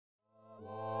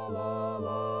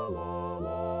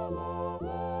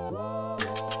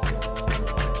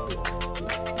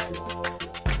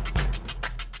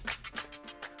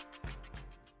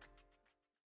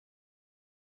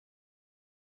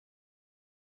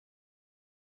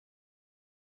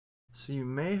So you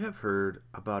may have heard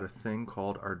about a thing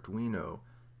called Arduino,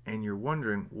 and you're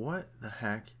wondering what the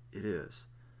heck it is.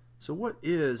 So what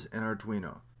is an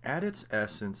Arduino? At its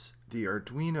essence, the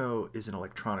Arduino is an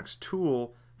electronics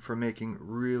tool for making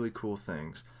really cool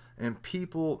things. And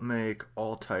people make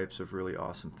all types of really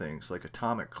awesome things like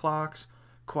atomic clocks,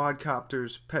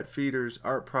 quadcopters, pet feeders,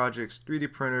 art projects,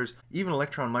 3D printers, even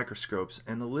electron microscopes,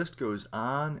 and the list goes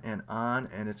on,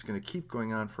 and it's going to keep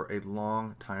going on for a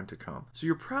long time to come. So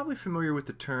you're probably familiar with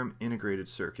the term integrated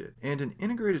circuit, and an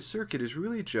integrated circuit is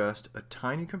really just a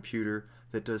tiny computer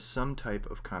that does some type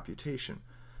of computation.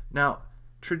 Now,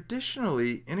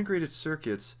 traditionally, integrated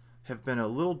circuits have been a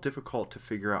little difficult to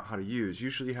figure out how to use.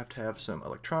 Usually you have to have some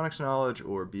electronics knowledge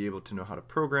or be able to know how to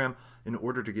program in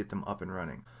order to get them up and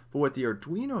running. But what the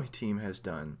Arduino team has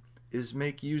done is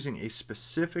make using a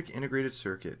specific integrated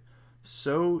circuit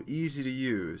so easy to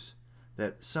use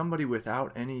that somebody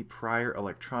without any prior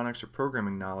electronics or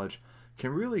programming knowledge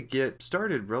can really get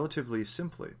started relatively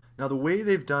simply. Now, the way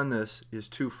they've done this is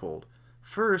twofold.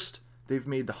 First, they've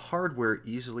made the hardware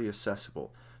easily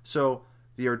accessible. So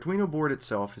the Arduino board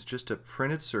itself is just a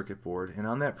printed circuit board, and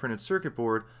on that printed circuit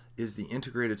board is the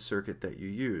integrated circuit that you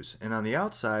use. And on the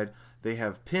outside, they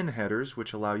have pin headers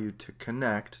which allow you to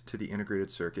connect to the integrated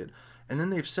circuit, and then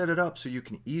they've set it up so you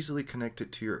can easily connect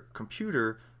it to your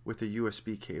computer with a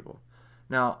USB cable.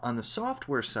 Now, on the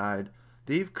software side,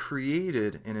 they've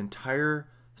created an entire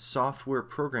software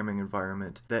programming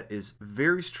environment that is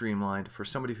very streamlined for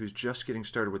somebody who's just getting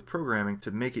started with programming to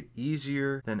make it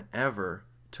easier than ever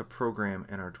to program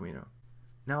an Arduino.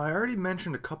 Now, I already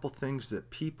mentioned a couple things that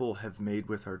people have made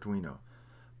with Arduino,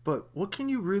 but what can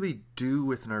you really do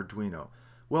with an Arduino?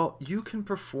 Well, you can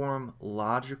perform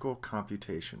logical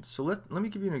computations. So let me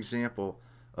give you an example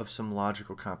of some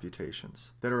logical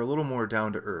computations that are a little more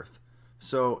down to earth.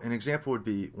 So an example would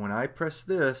be when I press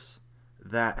this,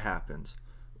 that happens.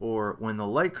 Or when the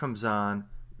light comes on,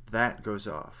 that goes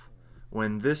off.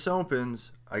 When this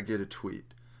opens, I get a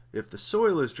tweet. If the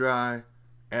soil is dry,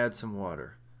 add some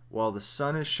water. While the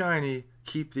sun is shiny,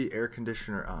 keep the air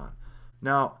conditioner on.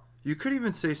 Now, you could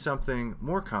even say something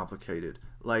more complicated,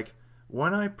 like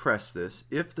when I press this,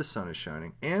 if the sun is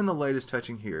shining and the light is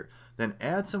touching here, then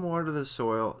add some water to the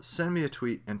soil, send me a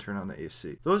tweet, and turn on the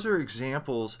AC. Those are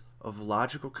examples of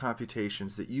logical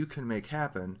computations that you can make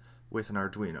happen with an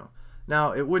Arduino.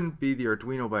 Now, it wouldn't be the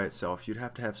Arduino by itself. You'd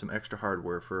have to have some extra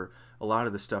hardware for a lot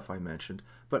of the stuff I mentioned,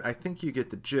 but I think you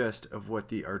get the gist of what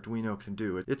the Arduino can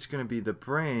do. It's going to be the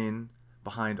brain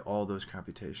behind all those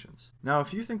computations. Now,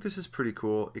 if you think this is pretty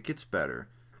cool, it gets better.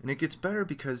 And it gets better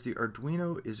because the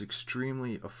Arduino is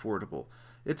extremely affordable.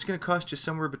 It's going to cost you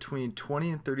somewhere between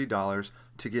 $20 and $30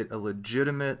 to get a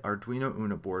legitimate Arduino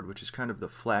Uno board, which is kind of the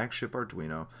flagship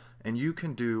Arduino, and you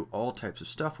can do all types of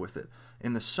stuff with it.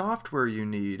 And the software you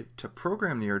need to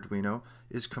program the Arduino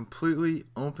is completely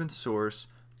open source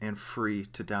and free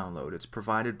to download. It's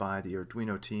provided by the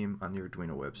Arduino team on the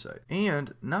Arduino website.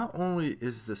 And not only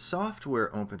is the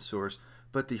software open source,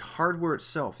 but the hardware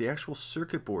itself, the actual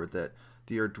circuit board that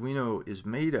the Arduino is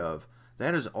made of,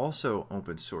 that is also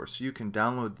open source. So you can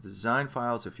download the design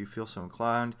files if you feel so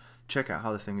inclined, check out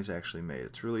how the thing is actually made.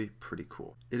 It's really pretty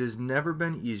cool. It has never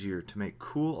been easier to make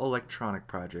cool electronic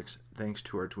projects thanks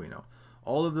to Arduino.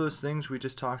 All of those things we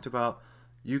just talked about,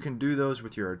 you can do those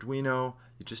with your Arduino.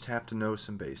 You just have to know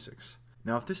some basics.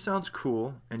 Now, if this sounds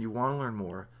cool and you want to learn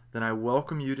more, then I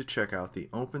welcome you to check out the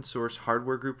Open Source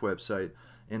Hardware Group website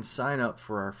and sign up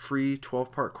for our free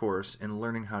 12-part course in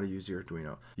learning how to use the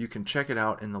Arduino. You can check it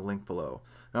out in the link below.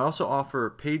 I also offer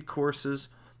paid courses.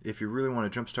 If you really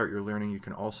want to jumpstart your learning, you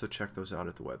can also check those out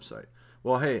at the website.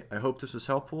 Well, hey, I hope this was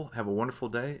helpful. Have a wonderful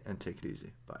day and take it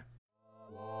easy. Bye.